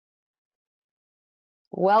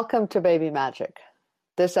Welcome to Baby Magic.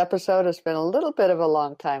 This episode has been a little bit of a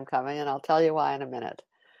long time coming, and I'll tell you why in a minute.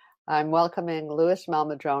 I'm welcoming Louis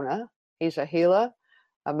Malmadrona. He's a healer,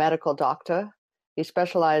 a medical doctor. He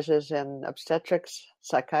specializes in obstetrics,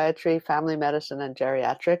 psychiatry, family medicine, and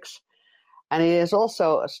geriatrics. And he is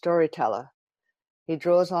also a storyteller. He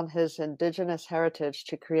draws on his indigenous heritage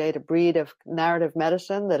to create a breed of narrative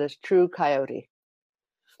medicine that is true coyote.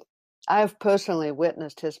 I have personally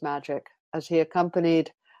witnessed his magic as he accompanied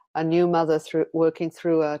a new mother working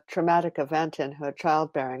through a traumatic event in her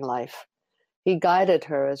childbearing life. He guided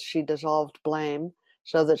her as she dissolved blame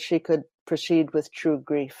so that she could proceed with true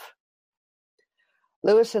grief.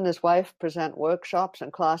 Louis and his wife present workshops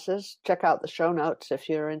and classes. Check out the show notes if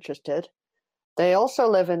you're interested. They also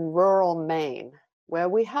live in rural Maine, where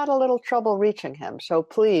we had a little trouble reaching him, so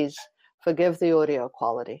please forgive the audio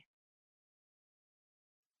quality.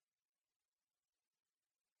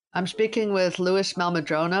 I'm speaking with Louis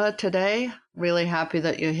Malmadrona today. Really happy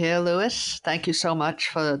that you're here, Louis. Thank you so much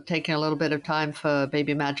for taking a little bit of time for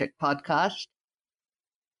Baby Magic podcast.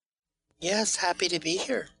 Yes, happy to be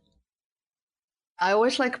here. I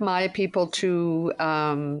always like my people to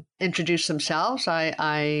introduce themselves.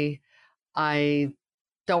 I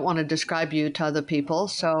don't want to describe you to other people.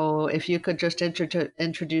 So if you could just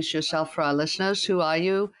introduce yourself for our listeners. Who are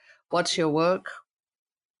you? What's your work?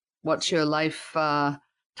 What's your life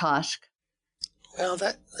task? Well,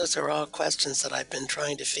 those are all questions that I've been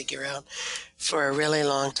trying to figure out for a really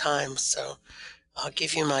long time. So I'll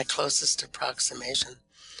give you my closest approximation.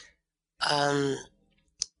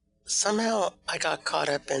 Somehow I got caught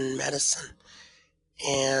up in medicine,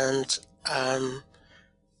 and I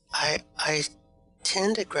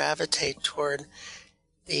tend to gravitate toward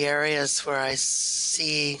the areas where I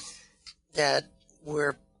see that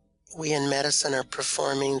we in medicine are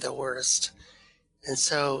performing the worst. And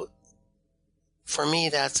so for me,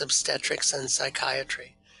 that's obstetrics and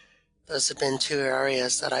psychiatry. Those have been two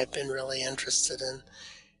areas that I've been really interested in.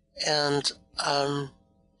 And,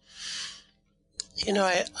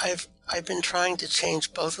 I've been trying to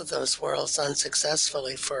change both of those worlds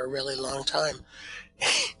unsuccessfully for a really long time.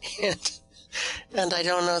 and I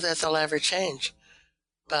don't know that they'll ever change.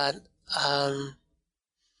 But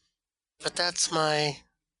that's my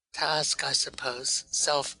task, I suppose,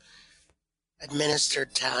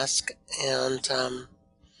 self-administered task. And,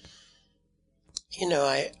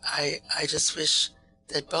 I just wish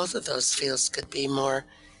that both of those fields could be more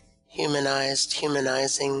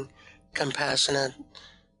humanizing, compassionate,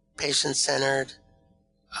 patient-centered,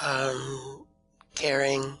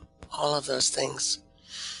 caring, all of those things.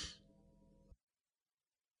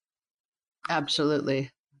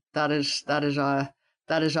 Absolutely. That is our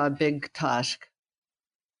big task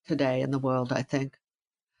today in the world, I think.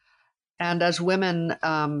 And as women,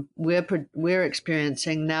 we're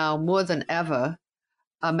experiencing now more than ever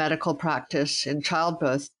a medical practice in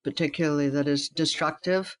childbirth, particularly, that is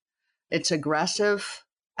destructive, it's aggressive,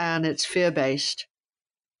 and it's fear-based.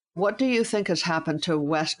 What do you think has happened to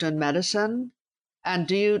Western medicine? And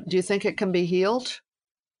do you think it can be healed?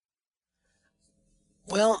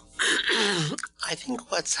 Well, I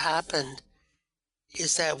think what's happened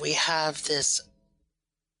is that we have this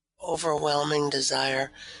overwhelming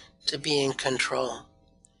desire to be in control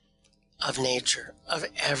of nature, of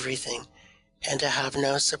everything, and to have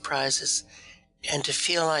no surprises, and to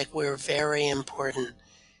feel like we're very important,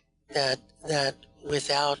 that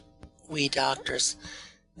without we doctors,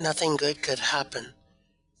 nothing good could happen.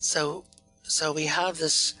 So we have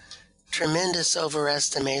this tremendous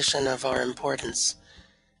overestimation of our importance,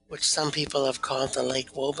 which some people have called the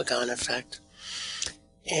Lake Wobegon effect.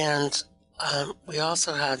 And we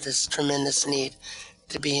also have this tremendous need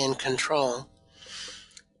to be in control.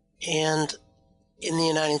 And in the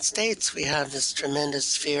United States, we have this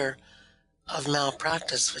tremendous fear of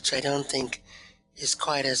malpractice, which I don't think is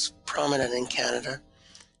quite as prominent in Canada,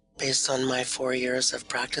 based on my 4 years of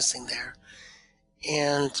practicing there.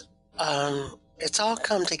 And it's all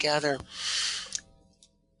come together,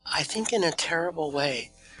 I think, in a terrible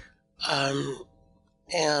way.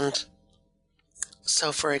 And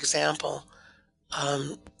so, for example,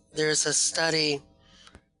 there's a study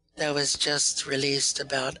that was just released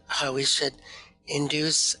about how we should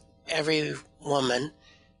induce every woman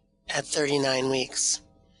at 39 weeks.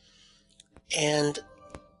 And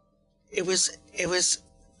it was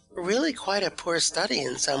really quite a poor study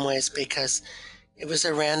in some ways, because it was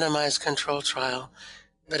a randomized control trial,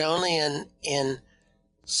 but only in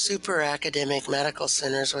super academic medical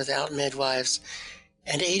centers without midwives.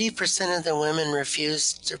 And 80% of the women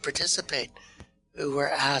refused to participate who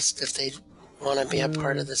were asked if they want to be a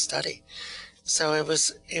part of the study. So it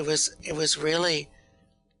was really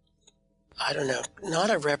I don't know, not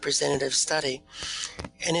a representative study.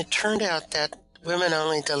 And it turned out that women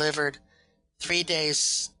only delivered 3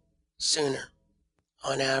 days sooner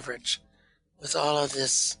on average with all of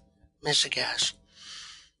this mishigash.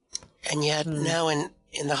 And yet now in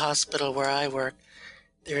the hospital where I work,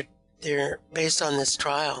 they're based on this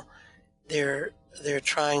trial, they're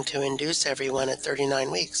trying to induce everyone at 39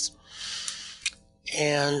 weeks.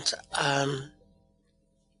 And,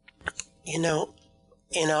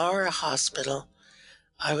 in our hospital,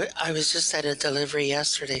 I was just at a delivery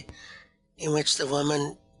yesterday in which the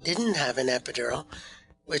woman didn't have an epidural,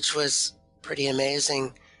 which was pretty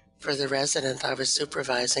amazing for the resident I was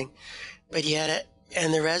supervising. But yet,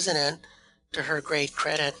 and the resident, to her great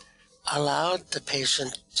credit, allowed the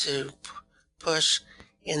patient to push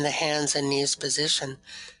in the hands and knees position,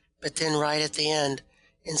 but then right at the end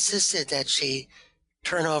insisted that she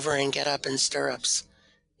turn over and get up in stirrups,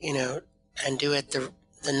 and do it the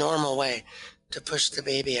normal way to push the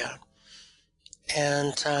baby out.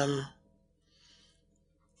 And,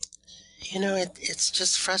 it's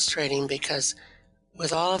just frustrating because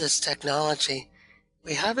with all this technology,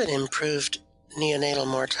 we haven't improved neonatal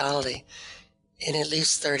mortality in at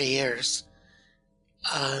least 30 years,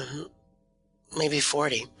 maybe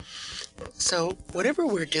 40. So whatever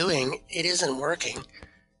we're doing, it isn't working.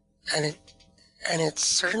 And it's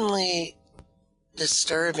certainly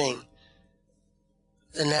disturbing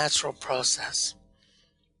the natural process.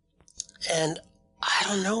 And I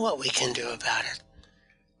don't know what we can do about it.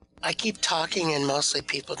 I keep talking and mostly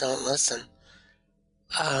people don't listen.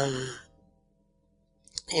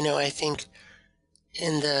 I think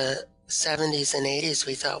in the 70s and 80s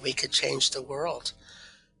we thought we could change the world,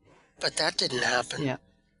 but that didn't happen. Yeah.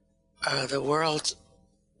 The world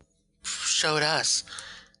showed us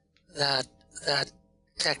that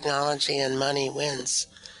technology and money wins.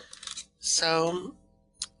 So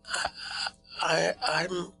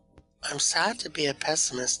I'm sad to be a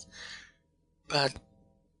pessimist, but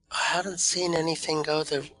I haven't seen anything go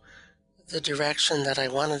the direction that I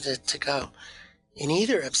wanted it to go in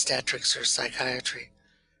either obstetrics or psychiatry.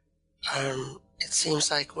 It seems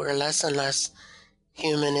like we're less and less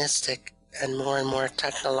humanistic and more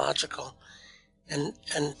technological, and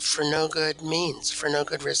for no good means, for no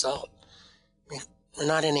good result. I mean, we're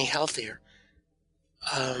not any healthier.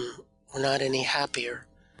 We're not any happier.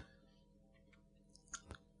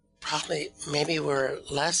 Probably, maybe we're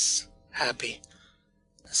less happy,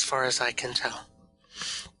 as far as I can tell.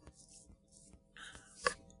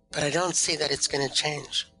 But I don't see that it's going to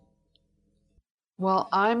change. Well,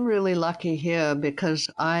 I'm really lucky here because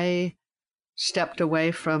I stepped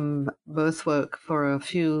away from birth work for a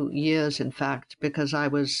few years, in fact, because I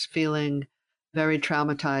was feeling very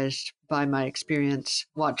traumatized by my experience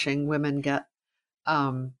watching women get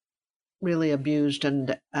really abused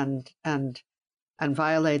and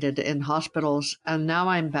violated in hospitals. And now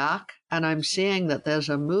I'm back and I'm seeing that there's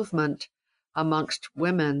a movement amongst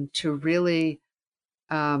women to really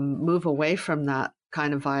move away from that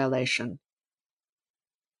kind of violation.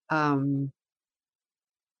 And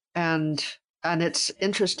it's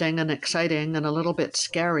interesting and exciting and a little bit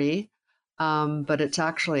scary, but it's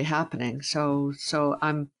actually happening. So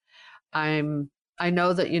I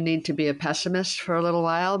know that you need to be a pessimist for a little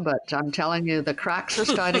while, but I'm telling you, the cracks are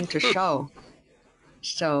starting to show.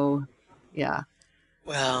 So, yeah.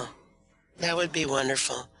 Well, that would be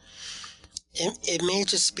wonderful. It may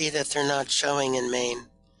just be that they're not showing in Maine,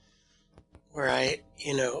 where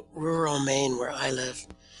rural Maine where I live.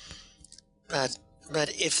 But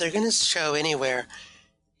if they're going to show anywhere,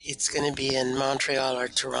 it's going to be in Montreal or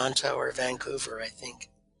Toronto or Vancouver, I think.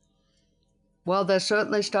 Well, they're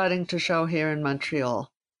certainly starting to show here in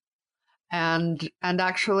Montreal. And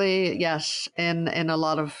actually, yes, in a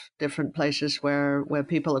lot of different places where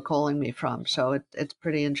people are calling me from. So it's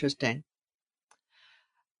pretty interesting.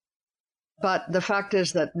 But the fact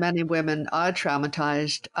is that many women are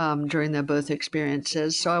traumatized during their birth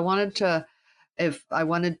experiences. So I wanted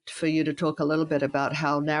for you to talk a little bit about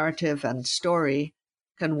how narrative and story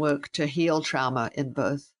can work to heal trauma in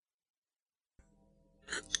birth.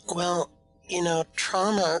 Well,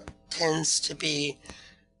 trauma tends to be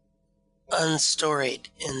unstoried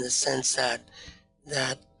in the sense that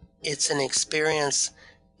it's an experience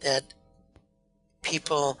that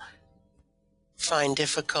people find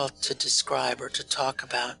difficult to describe or to talk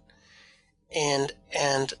about. And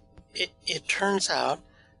it turns out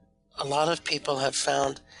a lot of people have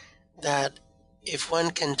found that if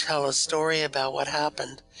one can tell a story about what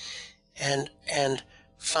happened and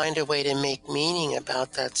find a way to make meaning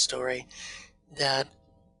about that story, that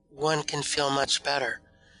one can feel much better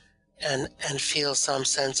and feel some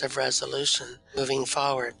sense of resolution moving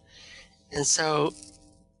forward. And so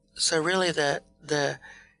really the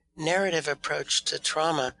narrative approach to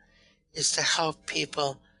trauma is to help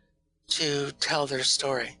people to tell their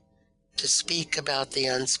story, to speak about the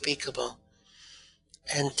unspeakable,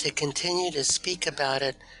 and to continue to speak about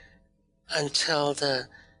it until the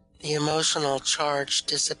emotional charge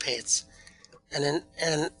dissipates, and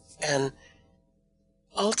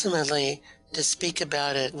ultimately to speak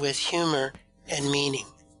about it with humor and meaning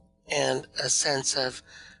and a sense of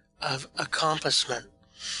accomplishment.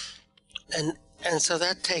 And so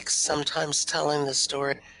that takes sometimes telling the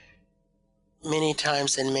story many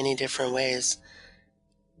times in many different ways.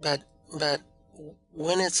 But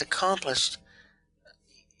when it's accomplished,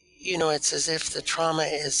 it's as if the trauma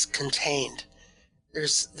is contained.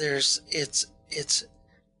 It's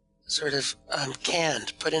sort of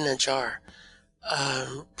canned, put in a jar,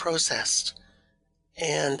 processed,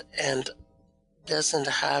 and doesn't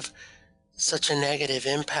have such a negative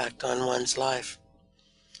impact on one's life.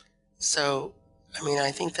 So,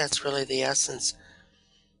 I think that's really the essence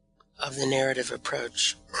of the narrative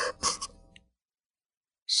approach.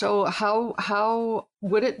 So how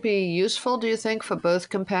would it be useful, do you think, for both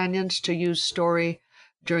companions to use story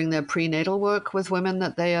during their prenatal work with women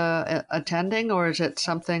that they are attending, or is it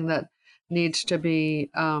something that needs to be?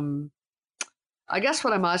 I guess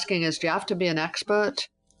what I'm asking is, do you have to be an expert?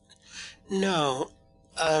 No,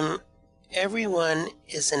 everyone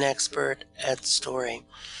is an expert at story.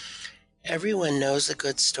 Everyone knows a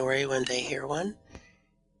good story when they hear one,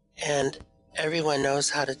 and everyone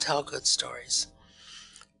knows how to tell good stories.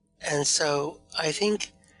 And so I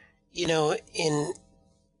think, in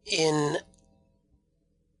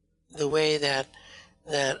the way that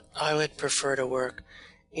I would prefer to work,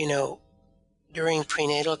 during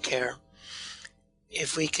prenatal care,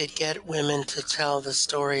 if we could get women to tell the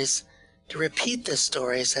stories, to repeat the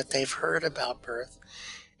stories that they've heard about birth,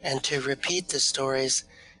 and to repeat the stories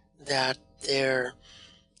that their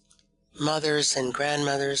mothers and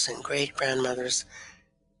grandmothers and great-grandmothers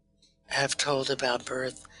have told about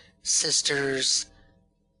birth, sisters,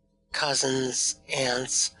 cousins,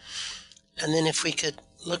 aunts. And then if we could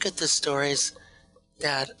look at the stories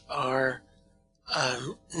that are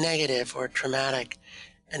negative or traumatic,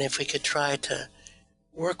 and if we could try to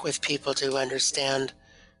work with people to understand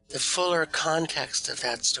the fuller context of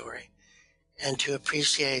that story and to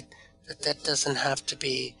appreciate that that doesn't have to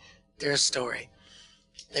be their story,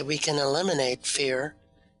 that we can eliminate fear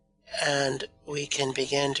and we can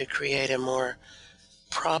begin to create a more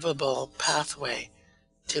probable pathway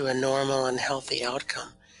to a normal and healthy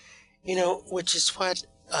outcome, which is what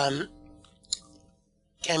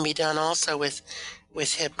can be done also with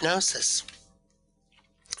hypnosis.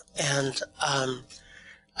 And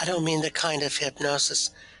I don't mean the kind of hypnosis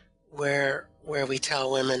where we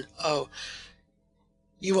tell women, oh,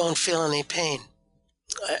 you won't feel any pain.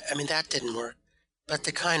 I mean, that didn't work. But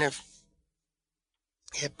the kind of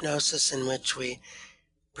hypnosis in which we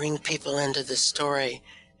bring people into the story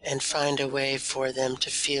and find a way for them to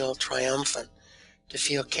feel triumphant, to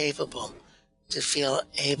feel capable, to feel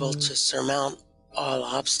able to surmount all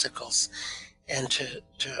obstacles and to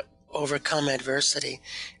overcome adversity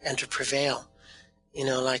and to prevail.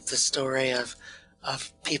 Like the story of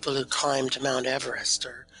people who climbed Mount Everest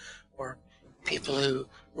or people who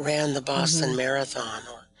ran the Boston Marathon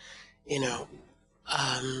or,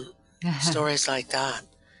 stories like that.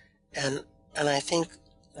 And I think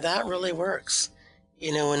that really works.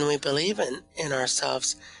 When we believe in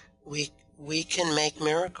ourselves, we can make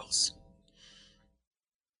miracles.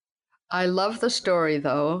 I love the story,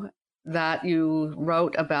 though, that you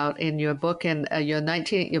wrote about in your book in your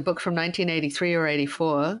book from 1983 or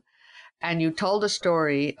 84, and you told a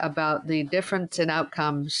story about the difference in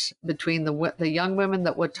outcomes between the young women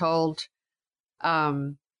that were told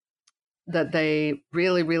that they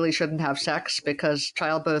really, really shouldn't have sex because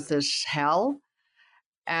childbirth is hell,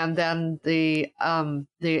 and then the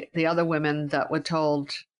other women that were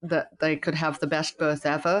told that they could have the best birth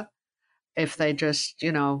ever if they just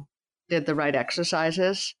did the right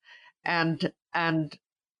exercises, and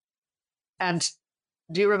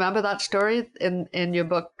do you remember that story in your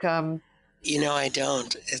book? I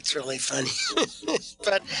don't. It's really funny,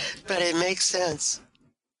 but it makes sense.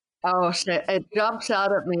 Oh, so it jumps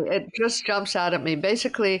out at me. It just jumps out at me.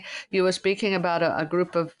 Basically, you were speaking about a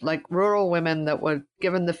group of like rural women that were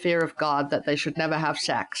given the fear of God that they should never have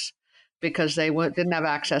sex because they didn't have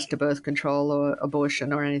access to birth control or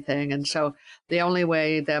abortion or anything. And so the only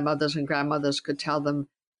way their mothers and grandmothers could tell them,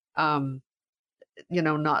 um,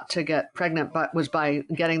 not to get pregnant, but was by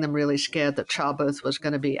getting them really scared that childbirth was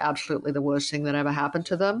going to be absolutely the worst thing that ever happened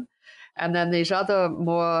to them. And then these other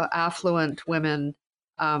more affluent women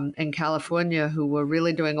in California who were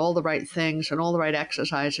really doing all the right things and all the right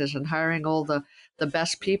exercises and hiring all the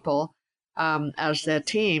best people as their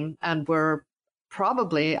team, and were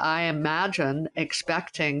probably, I imagine,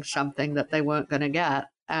 expecting something that they weren't going to get,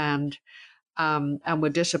 and were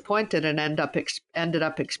disappointed and ended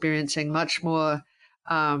up experiencing much more,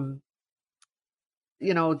 um,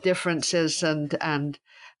 differences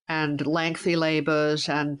and lengthy labors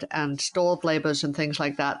and stalled labors and things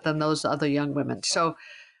like that than those other young women. So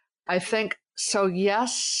I think so.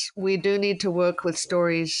 Yes, we do need to work with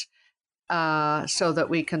stories so that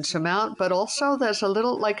we can surmount. But also, there's a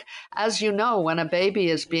little, like, as you know, when a baby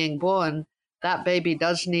is being born, that baby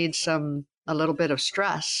does need a little bit of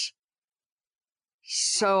stress.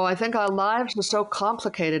 So I think our lives are so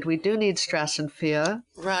complicated. We do need stress and fear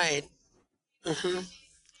Right. Hmm.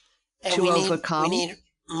 And to we overcome. need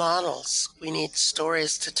models. We need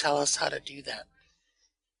stories to tell us how to do that.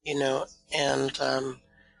 You know, and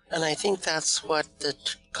I think that's what the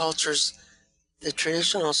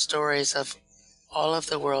traditional stories of all of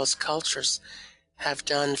the world's cultures have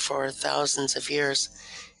done for thousands of years,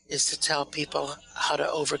 is to tell people how to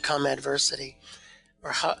overcome adversity,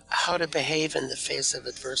 or how to behave in the face of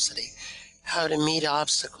adversity, how to meet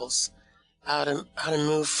obstacles, how to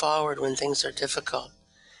move forward when things are difficult,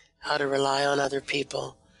 how to rely on other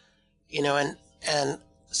people, and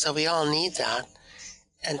so we all need that.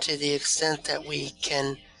 And to the extent that we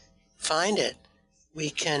can find it, we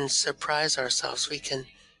can surprise ourselves, we can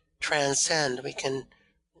transcend, we can,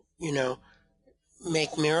 you know,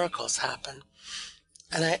 make miracles happen.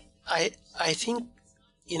 And I think,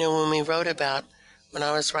 when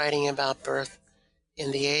I was writing about birth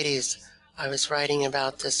in the 80s, I was writing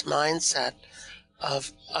about this mindset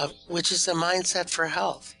of which is a mindset for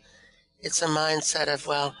health. It's a mindset of,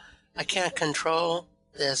 well, I can't control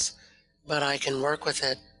this, but I can work with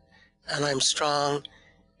it, and I'm strong,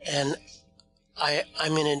 and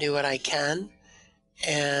I'm going to do what I can,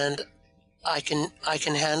 and I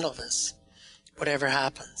can handle this, whatever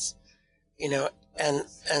happens,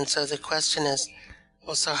 and so the question is,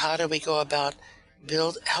 well, so how do we go about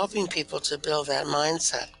helping people to build that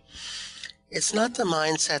mindset? It's not the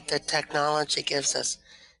mindset that technology gives us.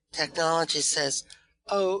 Technology says,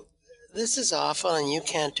 oh, this is awful and you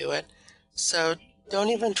can't do it, so don't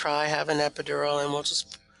even try, have an epidural, and we'll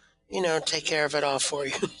just, take care of it all for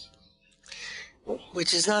you.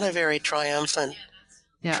 Which is not a very triumphant,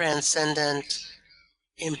 Yeah. transcendent,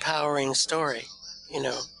 empowering story, you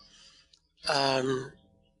know. Um,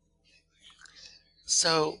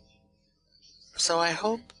 so, so I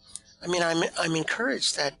hope. I'm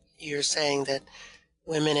encouraged that you're saying that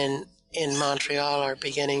women in Montreal are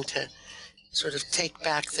beginning to sort of take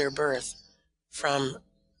back their birth from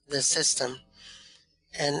the system,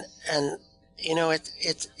 and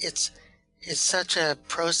it's such a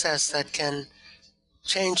process that can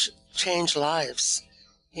change lives,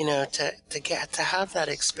 to have that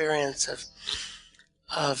experience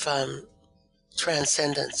of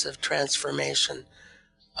transcendence, of transformation,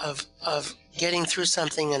 of getting through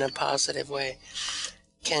something in a positive way,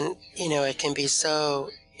 it can be so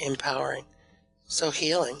empowering, so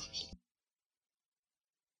healing.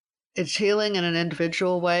 It's healing in an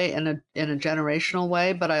individual way, in a generational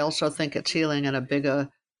way, but I also think it's healing in a bigger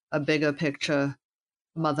picture,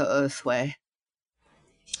 Mother Earth way.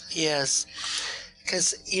 Yes,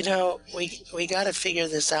 because we got to figure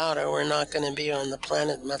this out, or we're not going to be on the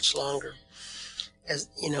planet much longer. As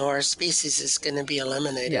our species is going to be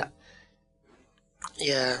eliminated. Yeah.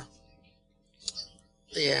 Yeah.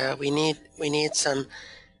 Yeah, we need some.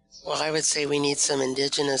 Well, I would say we need some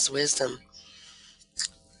indigenous wisdom.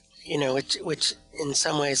 Which in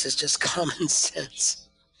some ways is just common sense.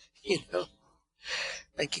 You know,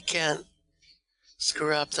 like you can't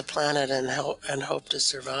screw up the planet and hope to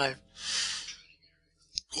survive.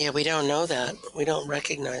 Yeah, we don't know that. We don't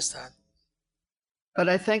recognize that. But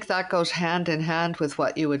I think that goes hand in hand with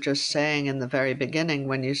what you were just saying in the very beginning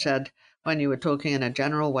when you were talking in a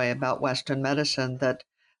general way about Western medicine, that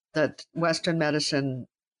Western medicine,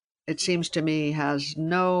 it seems to me, has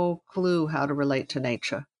no clue how to relate to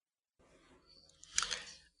nature.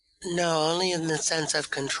 No, only in the sense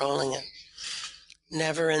of controlling it.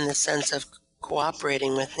 Never in the sense of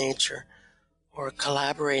cooperating with nature or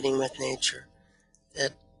collaborating with nature.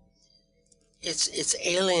 That it's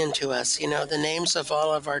alien to us. The names of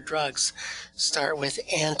all of our drugs start with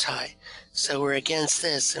anti. So we're against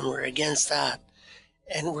this and we're against that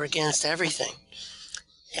and we're against everything.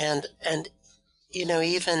 And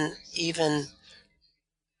even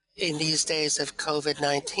in these days of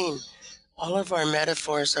COVID-19, all of our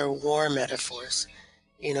metaphors are war metaphors.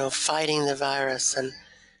 Fighting the virus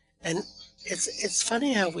and it's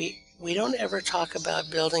funny how we don't ever talk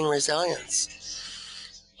about building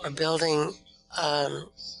resilience or building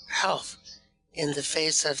health in the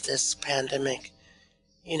face of this pandemic.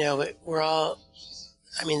 We're all,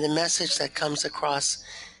 I mean, the message that comes across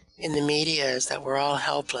in the media is that we're all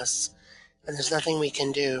helpless and there's nothing we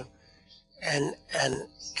can do, and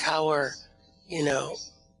cower, you know,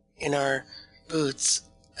 in our boots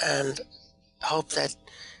and hope that,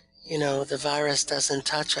 the virus doesn't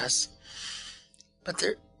touch us. But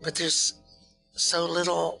there's so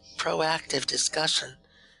little proactive discussion,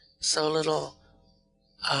 so little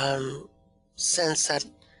sense that,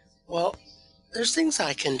 well, there's things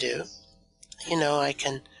I can do. I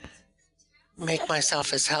can make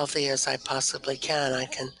myself as healthy as I possibly can. I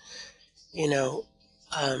can, you know,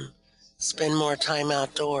 um, spend more time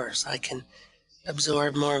outdoors. I can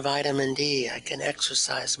absorb more vitamin D. I can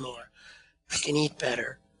exercise more. I can eat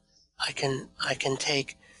better. I can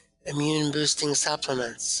take immune boosting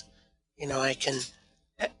supplements. I can,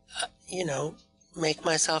 uh, you know, make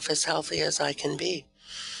myself as healthy as I can be.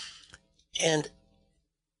 And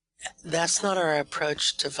that's not our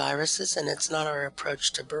approach to viruses, and it's not our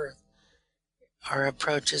approach to birth. Our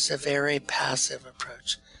approach is a very passive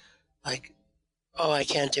approach. Like, oh, I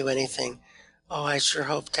can't do anything. Oh, I sure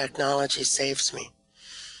hope technology saves me.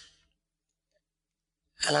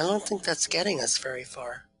 And I don't think that's getting us very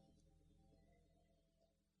far.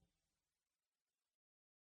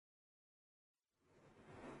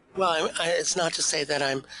 Well, it's not to say that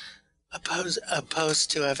I'm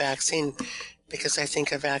opposed to a vaccine, because I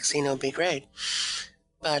think a vaccine will be great.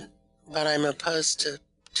 But I'm opposed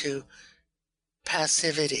to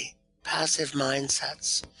passivity, passive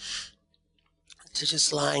mindsets, to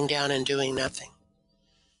just lying down and doing nothing.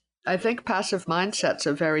 I think passive mindsets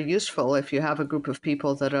are very useful if you have a group of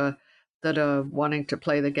people that are wanting to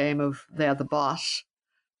play the game of they're the boss.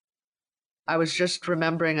 I was just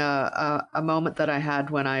remembering a moment that I had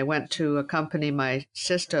when I went to accompany my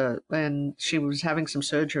sister when she was having some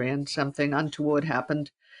surgery and something untoward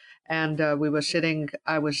happened. And I was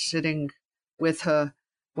sitting with her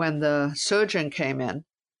when the surgeon came in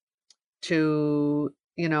to,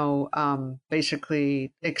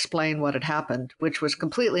 basically explain what had happened, which was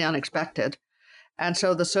completely unexpected. And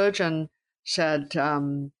so the surgeon said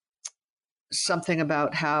something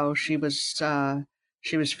about how she was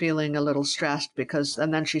feeling a little stressed because,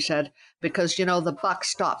 and then she said, because the buck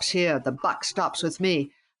stops here, the buck stops with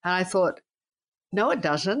me. And I thought, no, it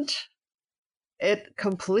doesn't. It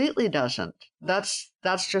completely doesn't. That's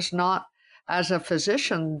just not, as a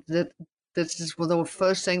physician, that this is the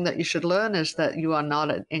first thing that you should learn, is that you are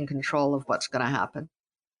not in control of what's going to happen.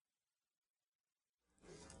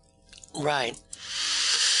 Right.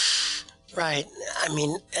 Right. I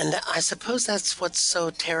mean, and I suppose that's what's so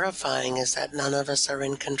terrifying, is that none of us are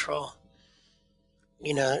in control.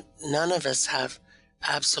 None of us have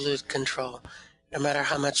absolute control, no matter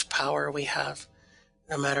how much power we have,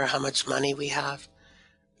 no matter how much money we have.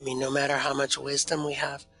 I mean, no matter how much wisdom we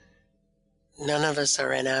have, none of us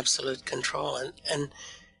are in absolute control. And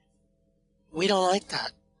we don't like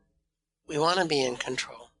that. We want to be in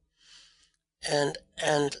control. And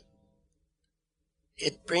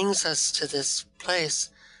it brings us to this place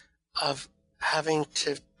of having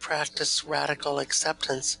to practice radical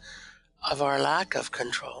acceptance of our lack of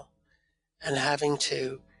control, and having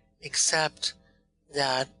to accept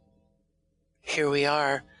that here we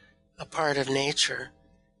are, a part of nature,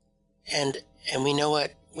 and we know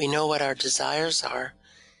what our desires are,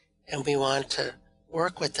 and we want to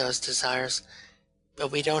work with those desires,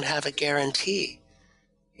 but we don't have a guarantee,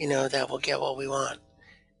 that we'll get what we want.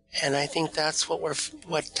 And I think that's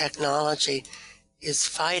what technology is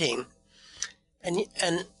fighting. And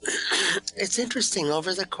it's interesting,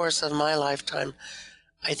 over the course of my lifetime,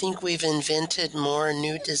 I think we've invented more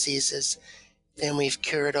new diseases than we've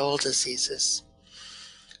cured old diseases.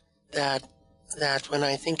 That when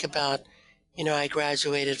I think about, I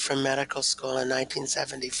graduated from medical school in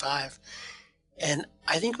 1975, and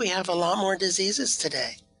I think we have a lot more diseases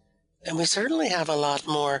today. And we certainly have a lot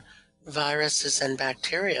more viruses and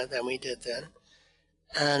bacteria than we did then.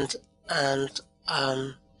 And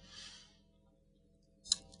are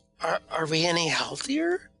we any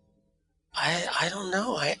healthier? I don't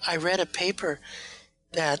know. I read a paper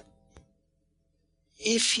that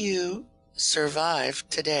if you survive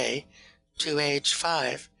today to age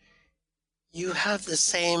 5, you have the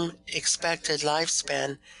same expected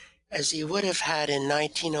lifespan as you would have had in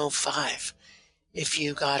 1905 if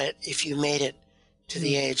you made it to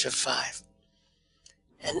the age of 5.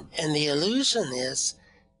 And the illusion is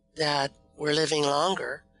that we're living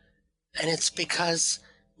longer, and it's because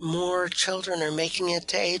more children are making it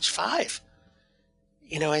to age 5.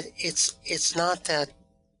 It's not that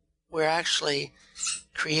we're actually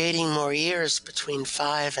creating more years between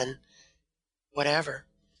 5 and whatever.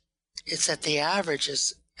 It's that the average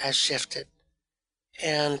has shifted,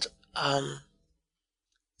 and um,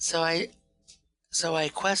 so I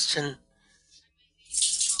question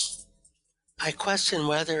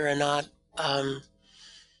whether or not um,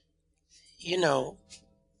 you know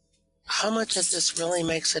how much of this really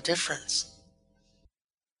makes a difference.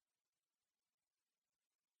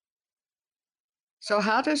 So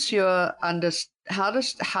how does your how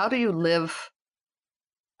do you live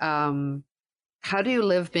um, how do you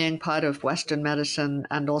live being part of Western medicine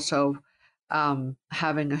and also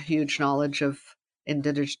having a huge knowledge of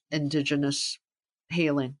indigenous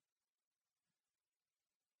healing?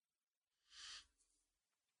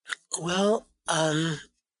 Well, I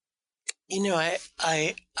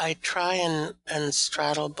try and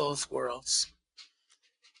straddle both worlds,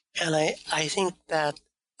 and I think that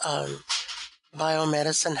um,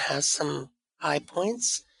 biomedicine has some high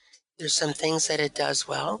points. There's some things that it does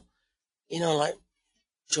well, like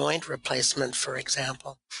joint replacement, for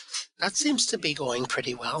example. That seems to be going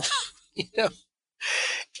pretty well, you know.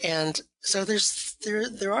 And so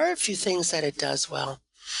there are a few things that it does well,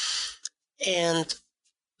 and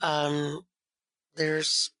um,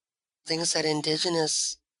 there's things that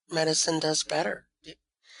indigenous medicine does better.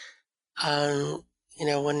 Um,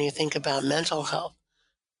 when you think about mental health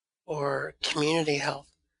or community health.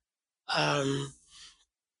 Um,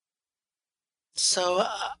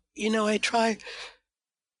 I try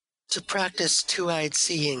to practice two-eyed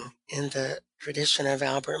seeing in the tradition of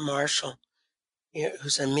Albert Marshall,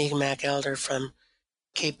 who's a Mi'kmaq elder from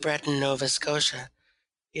Cape Breton, Nova Scotia.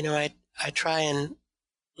 I try and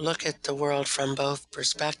look at the world from both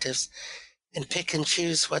perspectives and pick and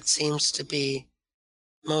choose what seems to be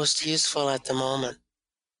most useful at the moment.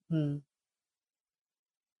 Hmm.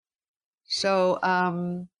 So,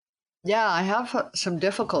 yeah, I have some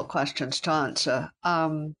difficult questions to answer.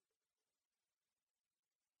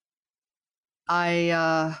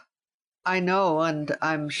 I know, and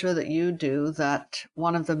I'm sure that you do, that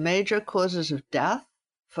one of the major causes of death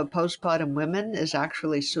for postpartum women is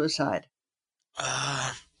actually suicide.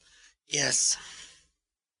 Uh, yes.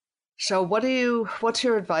 So, what's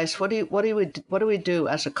your advice? What do we do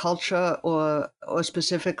as a culture, or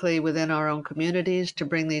specifically within our own communities, to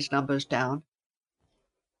bring these numbers down?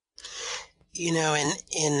 In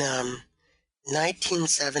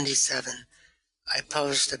 1977, I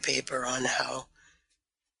published a paper on how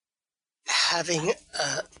having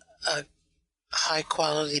a high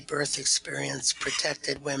quality birth experience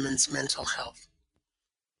protected women's mental health.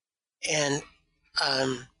 And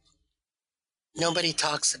nobody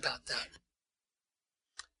talks about that.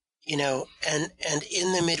 And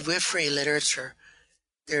in the midwifery literature,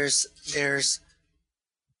 there's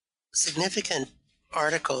significant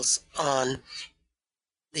articles on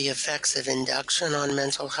the effects of induction on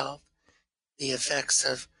mental health, the effects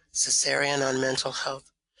of cesarean on mental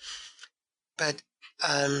health. But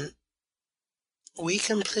we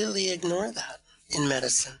completely ignore that in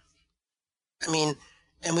medicine. I mean,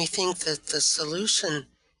 and we think that the solution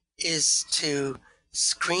is to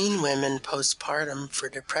screen women postpartum for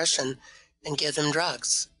depression and give them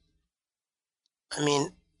drugs. I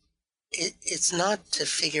mean, it's not to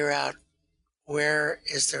figure out where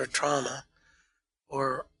is their trauma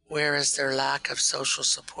or where is their lack of social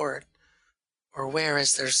support or where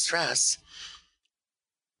is their stress.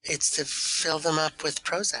 It's to fill them up with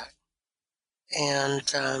Prozac. And,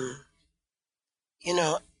 you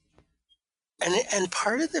know, and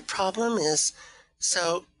part of the problem is,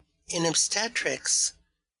 so in obstetrics,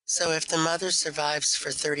 so if the mother survives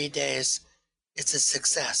for 30 days, it's a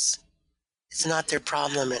success. It's not their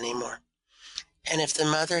problem anymore. And if the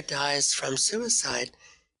mother dies from suicide,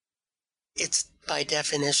 it's by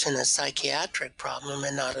definition a psychiatric problem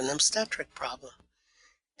and not an obstetric problem.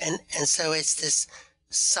 And so it's this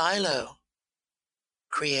silo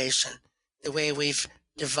creation, the way we've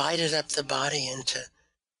divided up the body into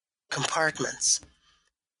compartments,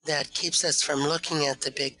 that keeps us from looking at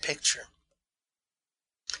the big picture.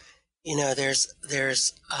 There's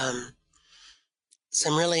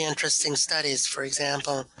some really interesting studies. For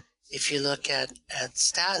example, if you look at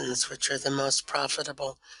statins, which are the most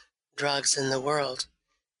profitable drugs in the world,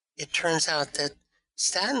 it turns out that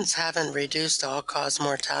statins haven't reduced all-cause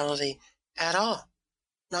mortality at all,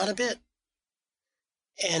 not a bit.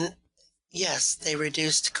 And yes, they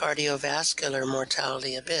reduced cardiovascular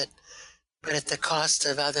mortality a bit, but at the cost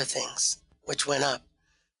of other things, which went up.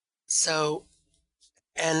 So,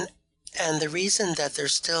 and the reason that they're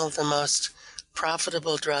still the most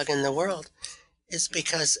profitable drug in the world is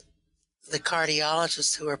because the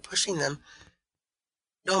cardiologists who are pushing them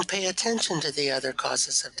don't pay attention to the other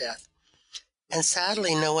causes of death. And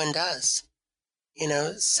sadly, no one does.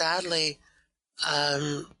 Sadly,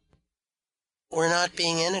 we're not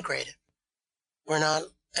being integrated. We're not,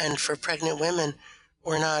 and for pregnant women,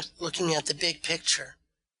 we're not looking at the big picture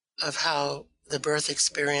of how the birth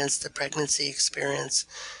experience, the pregnancy experience,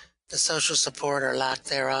 the social support or lack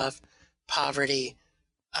thereof, poverty,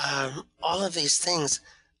 all of these things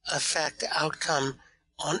affect the outcome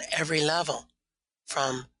on every level,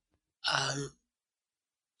 from, um,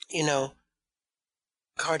 you know,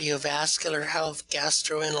 cardiovascular health,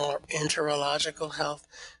 gastroenterological health,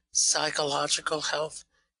 psychological health.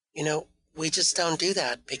 We just don't do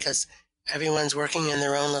that because everyone's working in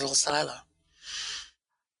their own little silo.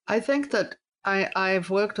 I think that I've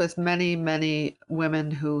worked with many, many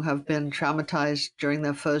women who have been traumatized during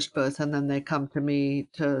their first birth, and then they come to me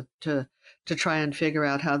to try and figure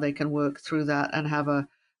out how they can work through that and have a,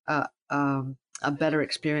 a better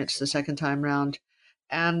experience the second time round.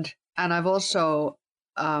 And I've also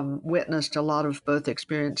witnessed a lot of birth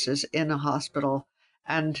experiences in a hospital,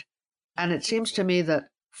 and and it seems to me that,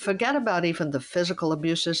 forget about even the physical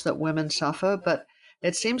abuses that women suffer, but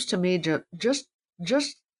it seems to me just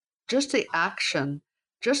just the action,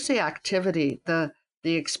 just the activity, the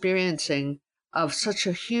experiencing of such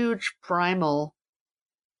a huge primal,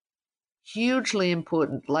 hugely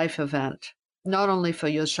important life event, not only for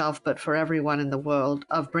yourself but for everyone in the world,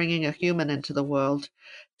 of bringing a human into the world,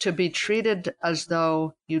 to be treated as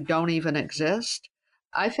though you don't even exist.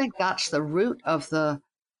 I think that's the root of the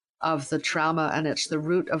trauma, and it's the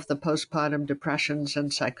root of the postpartum depressions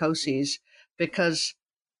and psychoses, because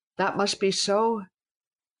that must be so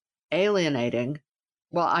alienating.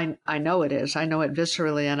 Well, I know it is. I know it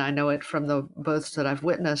viscerally, and I know it from the births that I've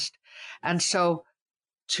witnessed. And so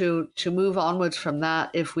to move onwards from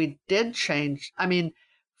that, if we did change, I mean,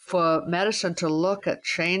 for medicine to look at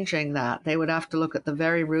changing that, they would have to look at the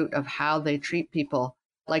very root of how they treat people,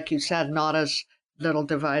 like you said, not as little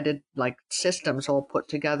divided like systems all put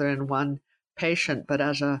together in one patient, but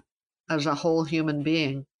as a whole human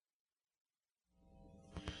being.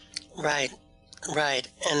 Right, right.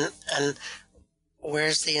 And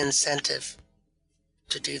where's the incentive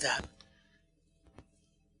to do that?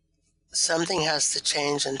 Something has to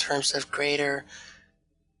change in terms of greater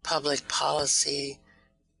public policy,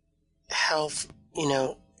 health,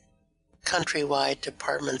 countrywide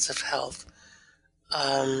departments of health.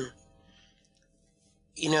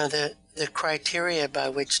 The criteria by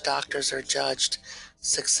which doctors are judged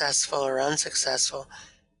successful or unsuccessful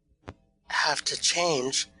have to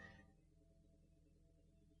change,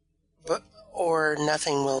 or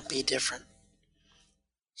nothing will be different.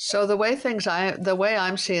 So the way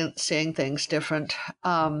I'm seeing things different,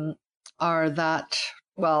 are that,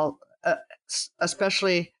 well,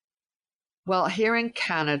 especially, well, here in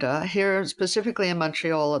Canada, here specifically in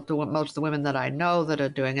Montreal, most of the women that I know that are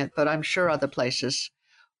doing it, but I'm sure other places,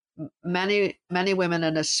 many women,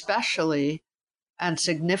 and especially and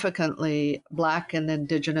significantly Black and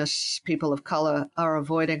Indigenous people of color, are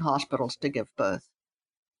avoiding hospitals to give birth.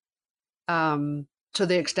 To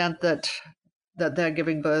the extent that they're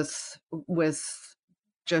giving birth with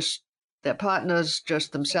just their partners,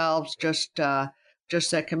 just themselves, just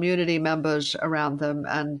their community members around them,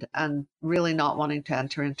 and really not wanting to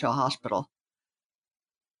enter into a hospital.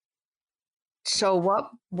 So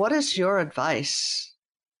what is your advice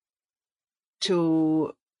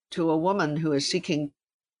to a woman who is seeking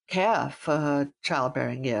care for her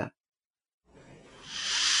childbearing year?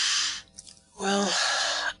 Well,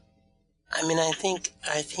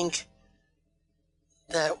 I think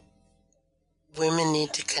that women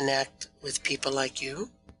need to connect with people like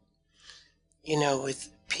you, with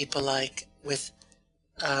people with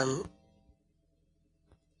um,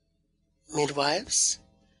 midwives,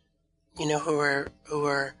 who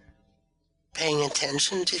are paying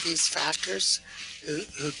attention to these factors,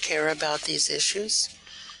 who care about these issues.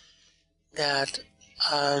 That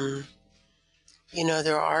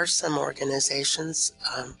there are some organizations.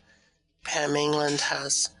 Pam England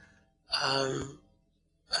has,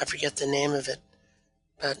 I forget the name of it,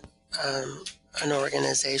 but an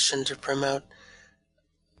organization to promote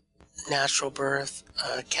natural birth.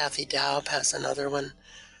 Kathy Daub has another one.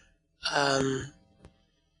 I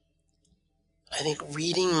think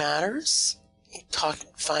reading matters.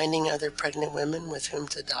 Finding other pregnant women with whom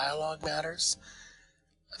to dialogue matters.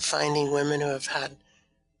 Finding women who have had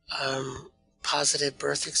positive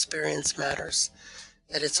birth experience matters.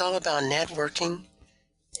 That it's all about networking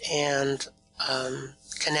and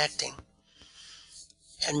connecting.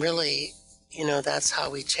 And really, that's how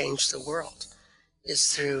we change the world.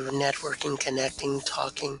 is through networking, connecting,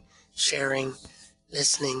 talking, sharing,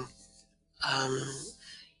 listening. Um,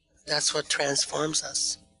 that's what transforms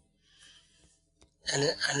us.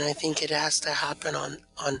 And I think it has to happen on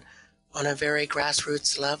a very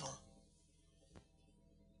grassroots level.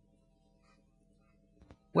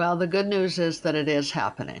 Well, the good news is that it is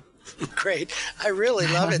happening. Great. I really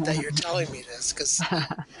love it that you're telling me this, because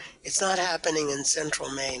it's not happening in central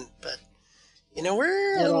Maine, but,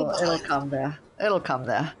 we're a little It'll behind. come there. It'll come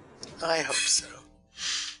there. I hope so.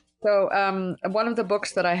 So, one of the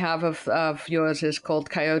books that I have of yours is called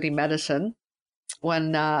Coyote Medicine.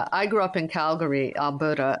 When I grew up in Calgary,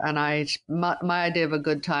 Alberta, and my idea of a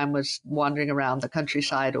good time was wandering around the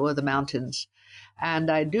countryside or the mountains. And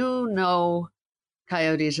I do know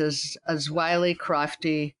coyotes as wily,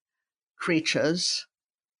 crafty creatures,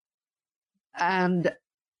 and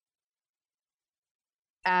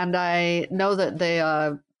I know that they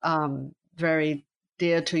are very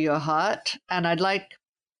dear to your heart. And I'd like,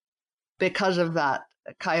 because of that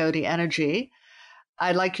coyote energy,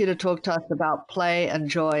 I'd like you to talk to us about play and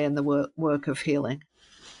joy in the work of healing.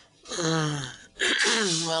 Well,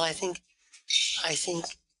 I think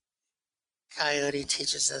Coyote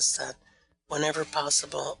teaches us that whenever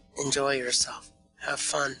possible, enjoy yourself, have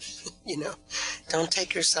fun. Don't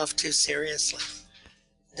take yourself too seriously.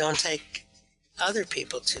 Don't take other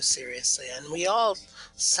people too seriously. And we all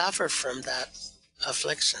suffer from that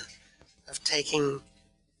affliction of taking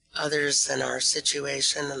others and our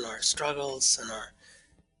situation and our struggles and our,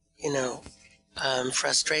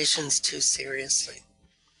 frustrations too seriously.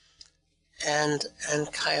 And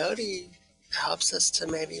Coyote helps us to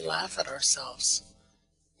maybe laugh at ourselves,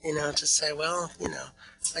 to say, well,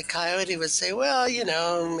 like Coyote would say, well,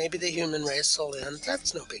 maybe the human race will end.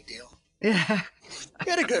 That's no big deal. Yeah.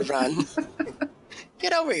 You had a good run.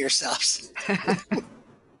 Get over yourselves.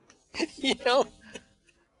 Of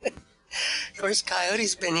course,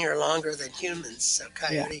 Coyote's been here longer than humans, so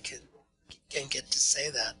Coyote can get to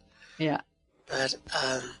say that. Yeah. But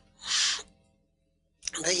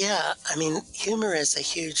yeah, I mean, humor is a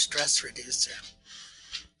huge stress reducer.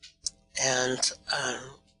 And,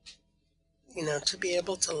 to be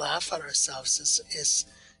able to laugh at ourselves is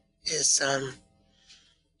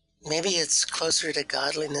maybe it's closer to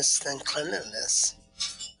godliness than cleanliness.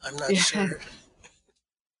 I'm not sure.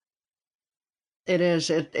 It is.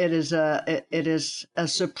 It is a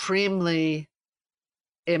supremely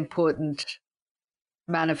important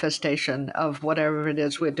manifestation of whatever it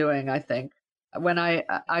is we're doing. I think when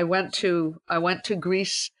I went to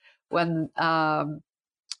Greece when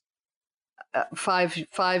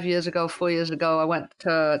 5 years ago, 4 years ago, I went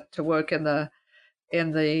to work in the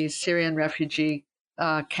Syrian refugee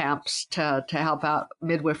camps to help out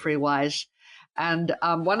midwifery wise. And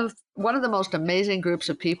one of the most amazing groups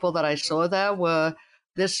of people that I saw there were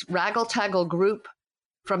this raggle-taggle group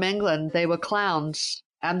from England. They were clowns,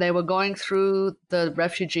 and they were going through the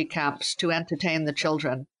refugee camps to entertain the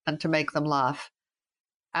children and to make them laugh.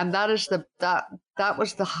 And that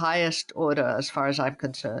was the highest order as far as I'm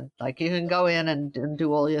concerned. Like, you can go in and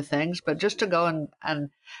do all your things, but just to go and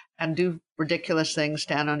do ridiculous things,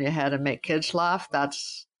 stand on your head and make kids laugh,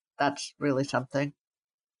 that's really something.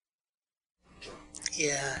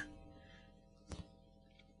 Yeah.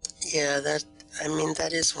 That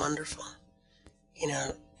is wonderful.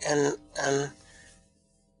 And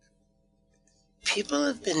people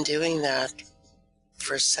have been doing that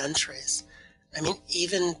for centuries. I mean,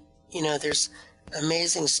 even, there's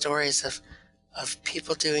amazing stories of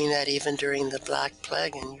people doing that even during the Black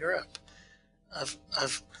Plague in Europe,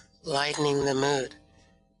 of lightening the mood.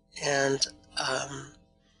 And,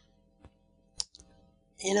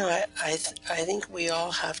 I think we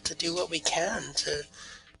all have to do what we can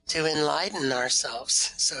to enlighten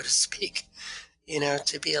ourselves, so to speak,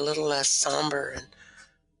 to be a little less somber and,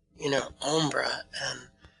 ombre,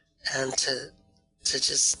 and to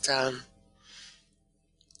just,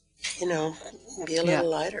 be a little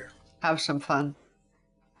lighter. Have some fun.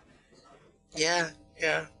 Yeah.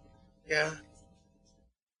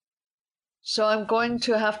 So I'm going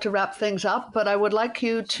to have to wrap things up, but I would like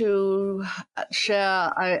you to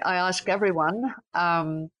share, I ask everyone,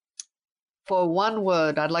 for one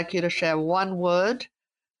word, I'd like you to share one word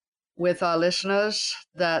with our listeners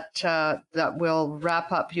that will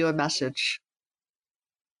wrap up your message.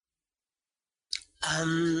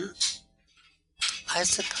 I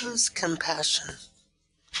suppose compassion.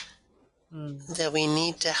 That we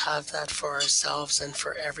need to have that for ourselves and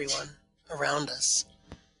for everyone around us.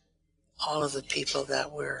 All of the people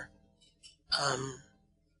that we're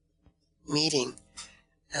meeting.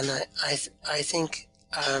 And I think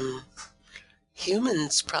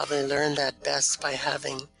humans probably learn that best by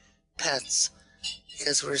having pets,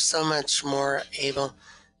 because we're so much more able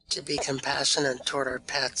to be compassionate toward our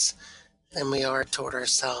pets than we are toward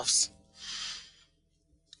ourselves.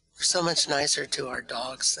 We're so much nicer to our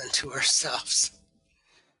dogs than to ourselves.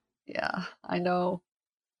 Yeah, I know.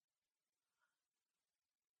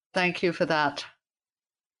 Thank you for that.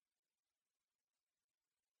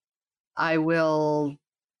 I will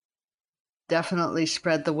definitely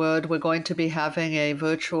spread the word. We're going to be having a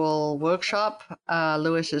virtual workshop.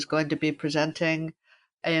 Lewis is going to be presenting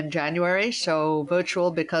in January, so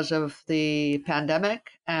virtual because of the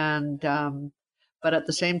pandemic, and but at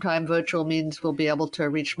the same time, virtual means we'll be able to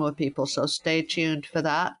reach more people. So stay tuned for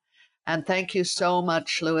that. And thank you so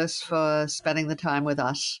much, Lewis, for spending the time with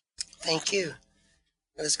us. Thank you.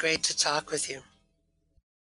 It was great to talk with you.